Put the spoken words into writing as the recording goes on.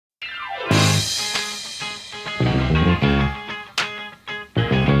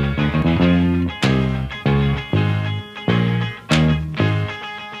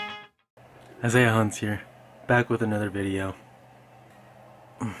ISAIAHUNTZ here, back with another video.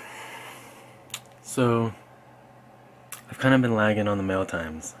 So, I've kind of been lagging on the mail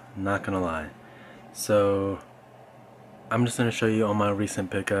times, not gonna lie. So, I'm just gonna show you all my recent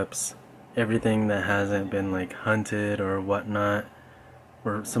pickups, everything that hasn't been like hunted or whatnot,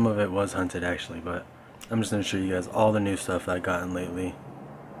 or some of it was hunted actually, but I'm just gonna show you guys all the new stuff that I've gotten lately,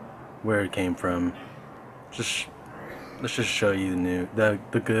 where it came from. Let's just show you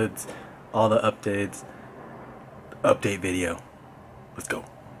the goods, all the updates, update video. Let's go.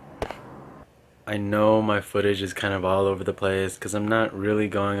 I know my footage is kind of all over the place because I'm not really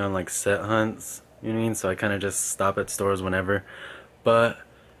going on like set hunts, you know what I mean? So I kind of just stop at stores whenever. But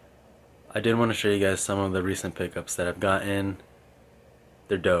I did want to show you guys some of the recent pickups that I've gotten.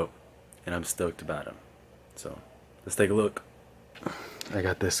 They're dope and I'm stoked about them. So let's take a look. I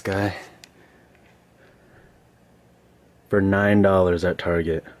got this guy for $9 at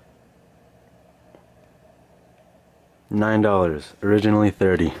Target. $9, originally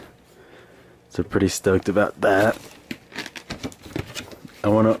 $30. So pretty stoked about that. I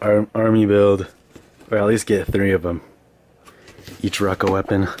want to army build, or at least get 3 of them. Each rock a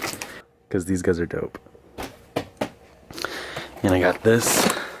weapon, because these guys are dope. And I got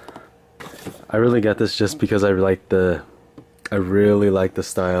this. I really got this just because I really like the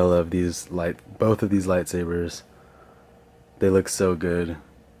style of both of these lightsabers. They look so good.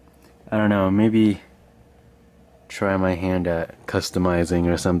 I don't know, maybe try my hand at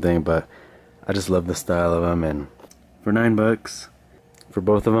customizing or something, but I just love the style of them, and for $9 for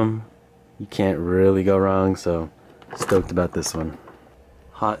both of them, you can't really go wrong, so stoked about this one.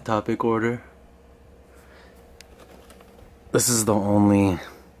 Hot Topic order. This is the only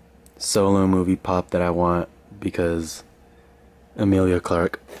solo movie pop that I want because Emilia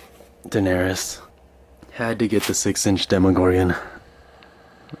Clarke, Daenerys. Had to get the 6-inch Demogorgon.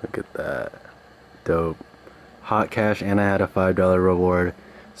 Look at that. Dope. Hot cash, and I had a $5 reward.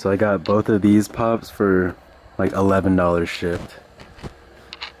 So I got both of these pops for like $11 shipped.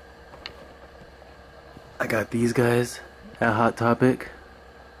 I got these guys at Hot Topic.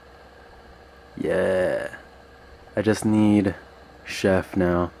 Yeah. I just need Chef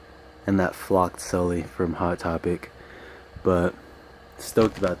now and that flocked Sully from Hot Topic. But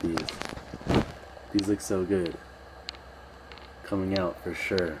stoked about these. These look so good. Coming out for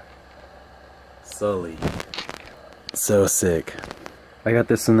sure. Sully. So sick. I got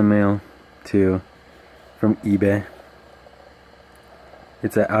this in the mail too, from eBay.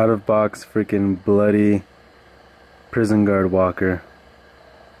 It's an out-of-box freaking bloody prison guard walker.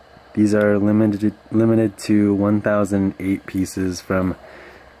 These are limited to 1,008 pieces from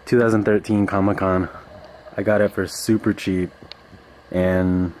 2013 Comic-Con. I got it for super cheap,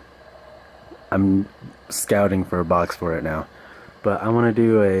 and I'm scouting for a box for it now. But I want to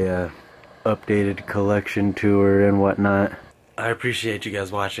do a updated collection tour and whatnot. I appreciate you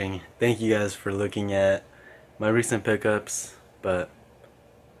guys watching. Thank you guys for looking at my recent pickups, but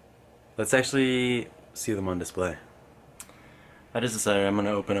let's actually see them on display. I just decided I'm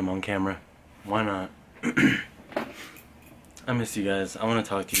gonna open them on camera. Why not? I miss you guys. I want to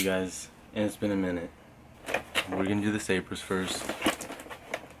talk to you guys, and it's been a minute. We're gonna do the sabers first.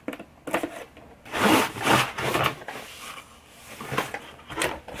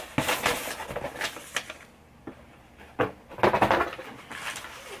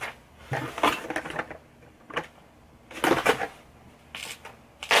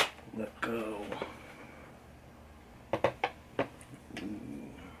 Let go.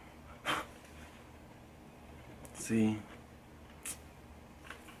 See,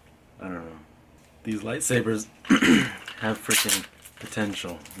 I don't know. These lightsabers have freaking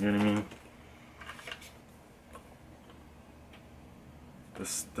potential. You know what I mean?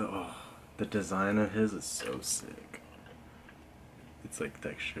 The design of his is so sick. It's like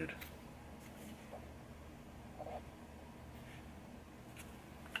textured.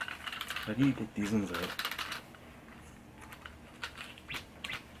 How do you pick these ones up?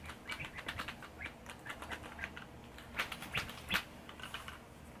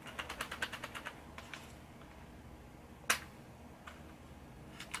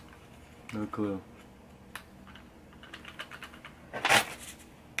 No clue.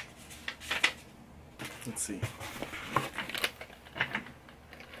 Let's see.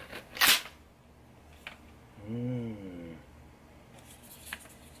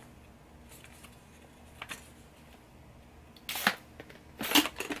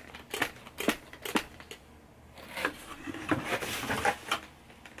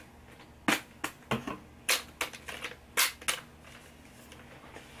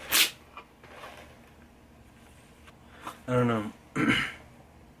 I don't know.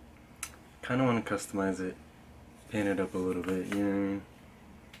 kind of want to customize it, paint it up a little bit, you know what I mean?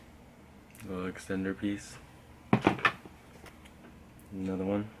 A little extender piece. Another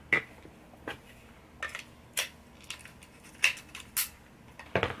one.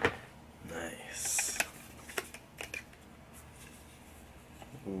 Nice.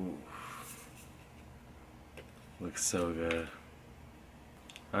 Ooh. Looks so good.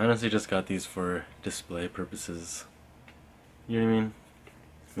 I honestly just got these for display purposes. You know what I mean?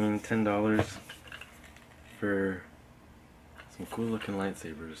 I mean, $10 for some cool looking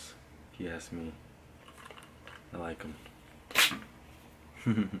lightsabers, if you ask me. I like them.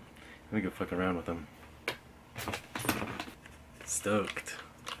 We can fuck around with them. Stoked.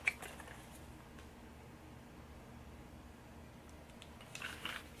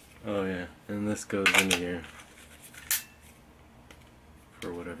 Oh yeah, and this goes in here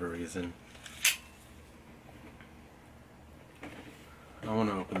for whatever reason. I want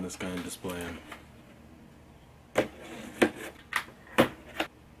to open this guy and display him.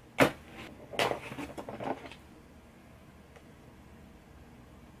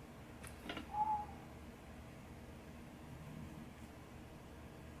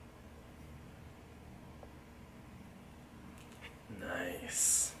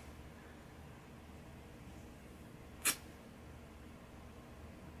 Nice.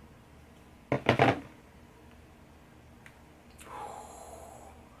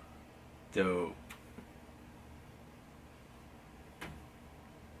 Dope.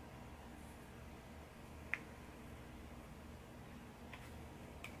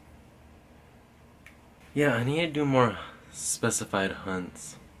 Yeah, I need to do more specified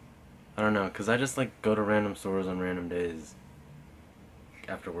hunts. I don't know, cause I just like go to random stores on random days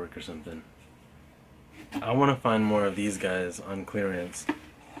after work or something. I want to find more of these guys on clearance,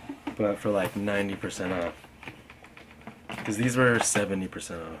 but for like 90% off. Cause these were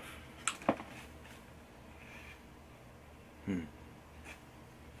 70% off.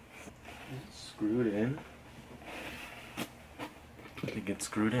 Screwed in. It gets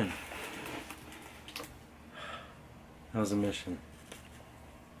screwed in. That was a mission.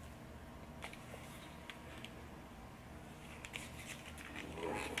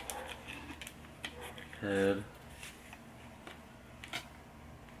 Head.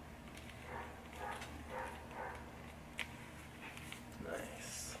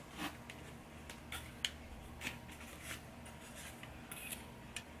 Nice.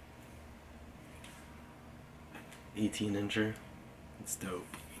 $18-incher. It's dope.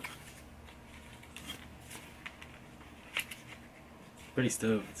 Pretty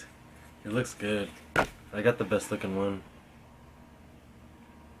stoked. It looks good. I got the best looking one.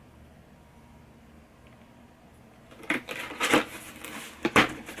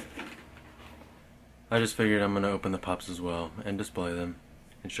 I just figured I'm gonna open the pops as well and display them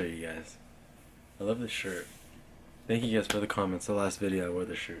and show you guys. I love this shirt. Thank you guys for the comments. The last video I wore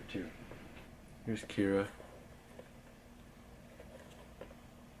this shirt too. Here's Kira.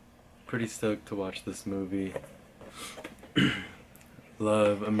 Pretty stoked to watch this movie.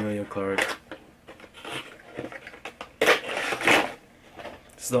 Love Emilia Clarke. This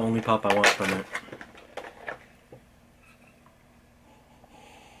is the only pop I want from it.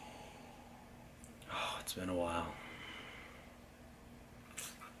 Oh, it's been a while.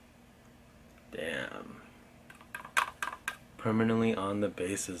 Damn. Permanently on the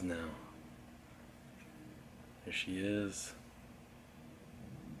bases now. There she is.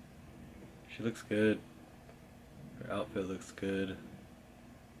 She looks good. Her outfit looks good.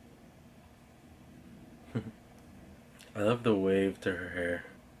 I love the wave to her hair.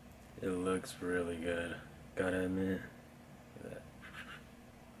 It looks really good. Gotta admit. Look at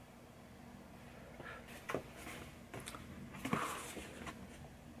that.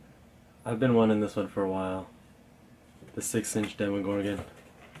 I've been wanting this one for a while. The 6-inch Demogorgon.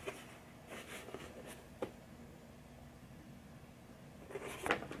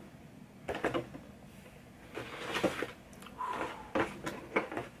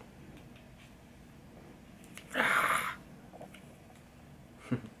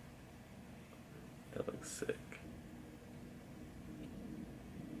 That looks sick.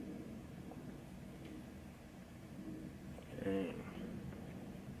 Dang.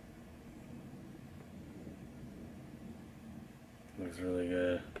 Looks really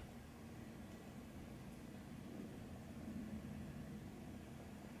good.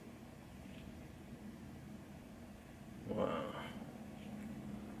 Wow.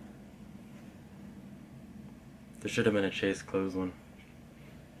 There should have been a Chase clothes one.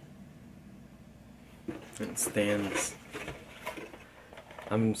 It stands.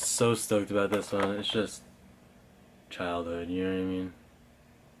 I'm so stoked about this one. It's just childhood, you know what I mean?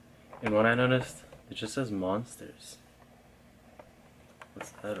 And what I noticed, it just says monsters.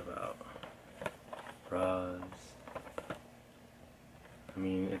 What's that about? Bras. I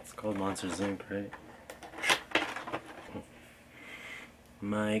mean, it's called Monsters Inc., right?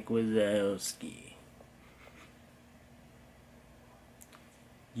 Mike Wazowski.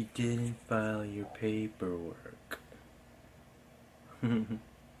 You didn't file your paperwork.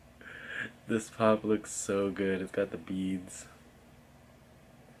 This pop looks so good. It's got the beads.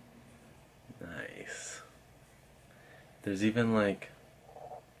 Nice. There's even like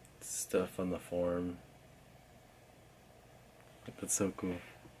stuff on the form. That's so cool.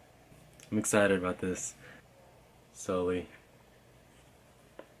 I'm excited about this. Sully.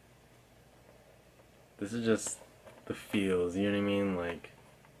 This is just the feels, you know what I mean? Like,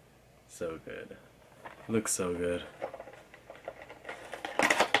 so good. Looks so good.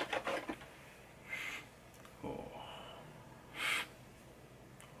 Oh.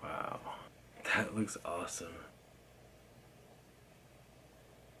 Wow. That looks awesome.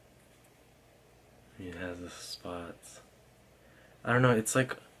 It has the spots. I don't know, it's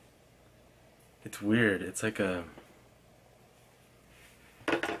like, it's weird. It's like a,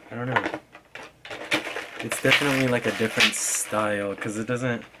 I don't know. It's definitely like a different style, because it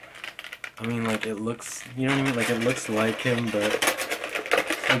doesn't, I mean, like, it looks, you know what I mean? Like, it looks like him, but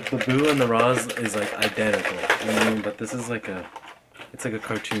like the Boo and the Roz is like identical, you know what I mean? But this is like a, it's like a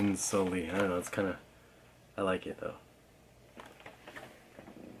cartoon Sully. I don't know, it's kind of, I like it though.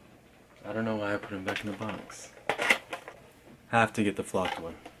 I don't know why I put him back in the box. Have to get the flocked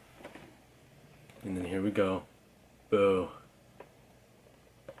one. And then here we go. Boo.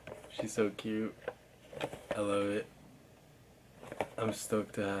 She's so cute. I love it. I'm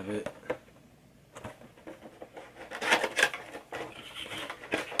stoked to have it.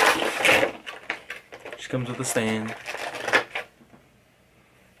 She comes with a stand.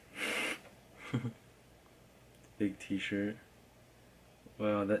 Big t-shirt.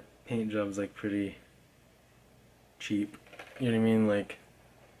 Wow, that paint job's like pretty cheap. You know what I mean? Like,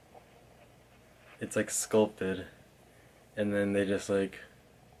 it's like sculpted, and then they just like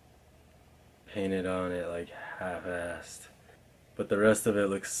painted on it like half-assed. But the rest of it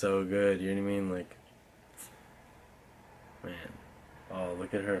looks so good, you know what I mean? Like, man. Oh,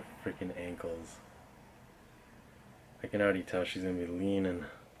 look at her freaking ankles. I can already tell she's gonna be leaning.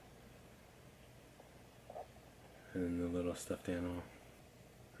 And then the little stuffed animal.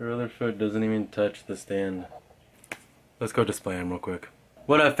 Her other foot doesn't even touch the stand. Let's go display him real quick.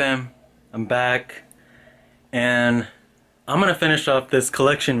 What up, fam? I'm back. And I'm gonna finish off this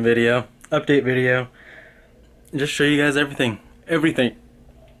collection video, update video, and just show you guys everything. Everything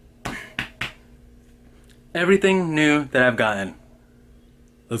new that I've gotten.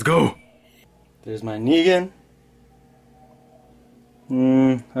 Let's go! There's my Negan.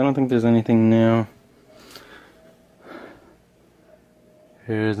 I don't think there's anything new.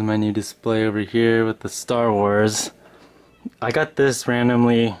 Here's my new display over here with the Star Wars. I got this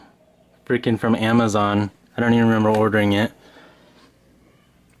randomly freaking from Amazon. I don't even remember ordering it.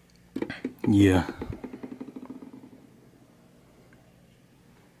 Yeah.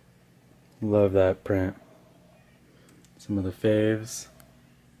 Love that print. Some of the faves.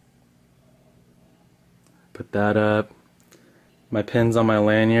 Put that up. My pins on my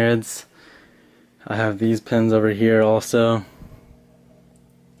lanyards. I have these pins over here also.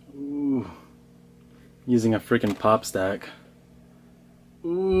 Ooh. Using a freaking pop stack.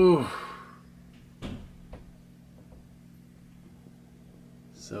 Ooh.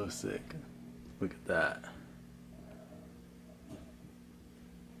 So sick. Look at that.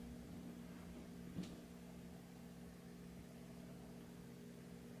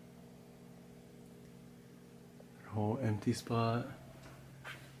 Whole empty spot.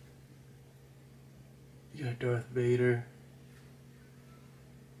 You got Darth Vader.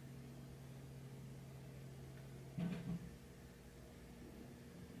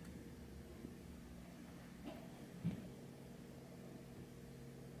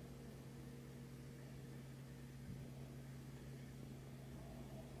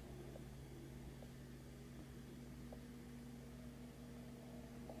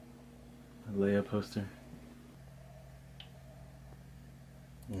 A Leia poster.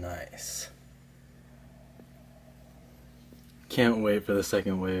 Nice. Can't wait for the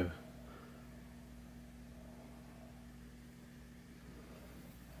second wave.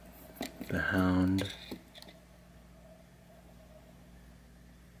 The Hound.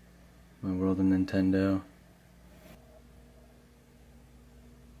 My World of Nintendo.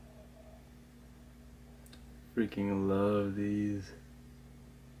 Freaking love these.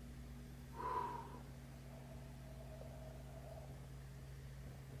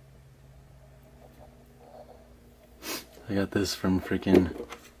 I got this from freaking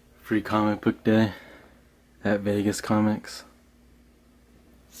Free Comic Book Day at Vegas Comics.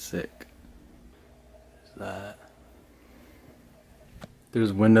 Sick. There's that.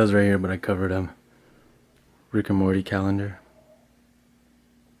 There's windows right here, but I covered them. Rick and Morty calendar.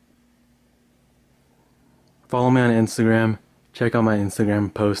 Follow me on Instagram. Check out my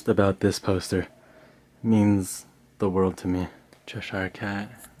Instagram post about this poster. It means the world to me. Cheshire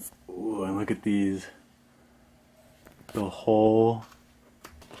Cat. Ooh, and look at these. The whole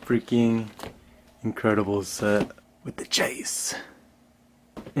freaking incredible set with the chase.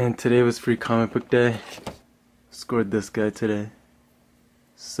 And today was Free Comic Book Day. Scored this guy today.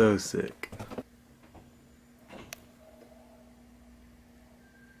 So sick.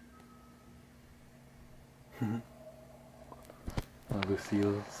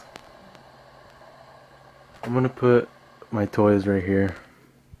 Lucille's. I'm gonna put my toys right here.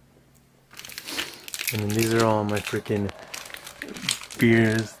 And then these are all my freaking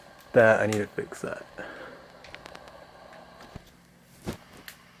beers that I need to fix that.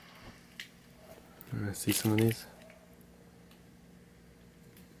 I'm gonna see some of these.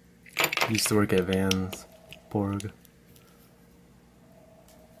 I used to work at Vans, Borg,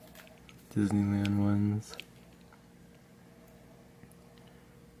 Disneyland ones.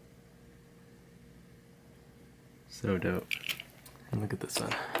 So dope. And look at this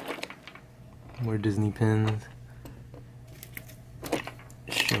one. More Disney pins.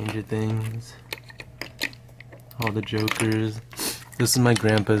 Stranger Things. All the Jokers. This is my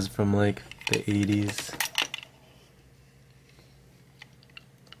grandpa's from like the 80s.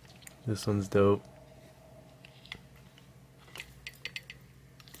 This one's dope.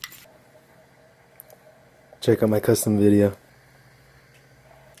 Check out my custom video.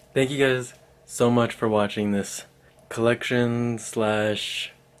 Thank you guys so much for watching this collection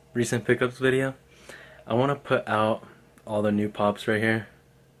slash recent pickups video. I want to put out all the new pops right here,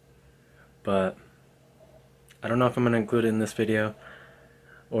 but I don't know if I'm going to include it in this video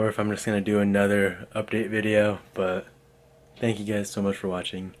or if I'm just going to do another update video, but thank you guys so much for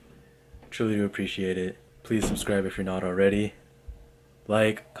watching. Truly do appreciate it. Please subscribe if you're not already.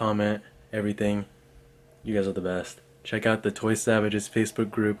 Like, comment, everything. You guys are the best. Check out the Toy Savages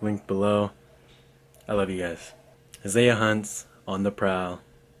Facebook group linked below. I love you guys. ISAIAHUNTZ on the prowl.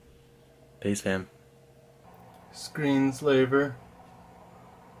 Peace, fam. Screenslaver.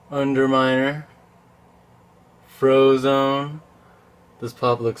 Underminer. Frozone. This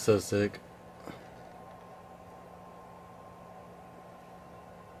pop looks so sick.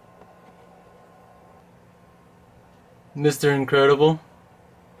 Mr. Incredible.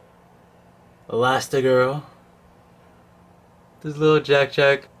 Elastigirl. This little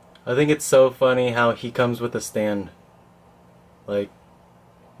Jack. I think it's so funny how he comes with a stand. Like,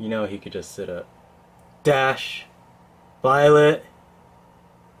 you know, he could just sit up. Dash. Violet.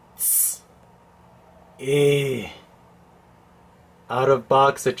 Tss. Out of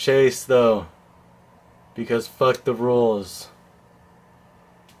box a chase though. Because fuck the rules.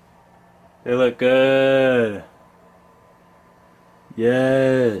 They look good.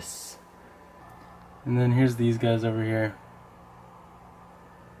 Yes. And then here's these guys over here.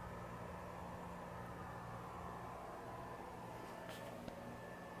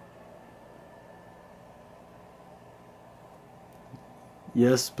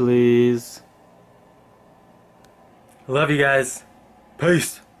 Yes, please. I love you guys.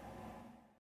 Peace.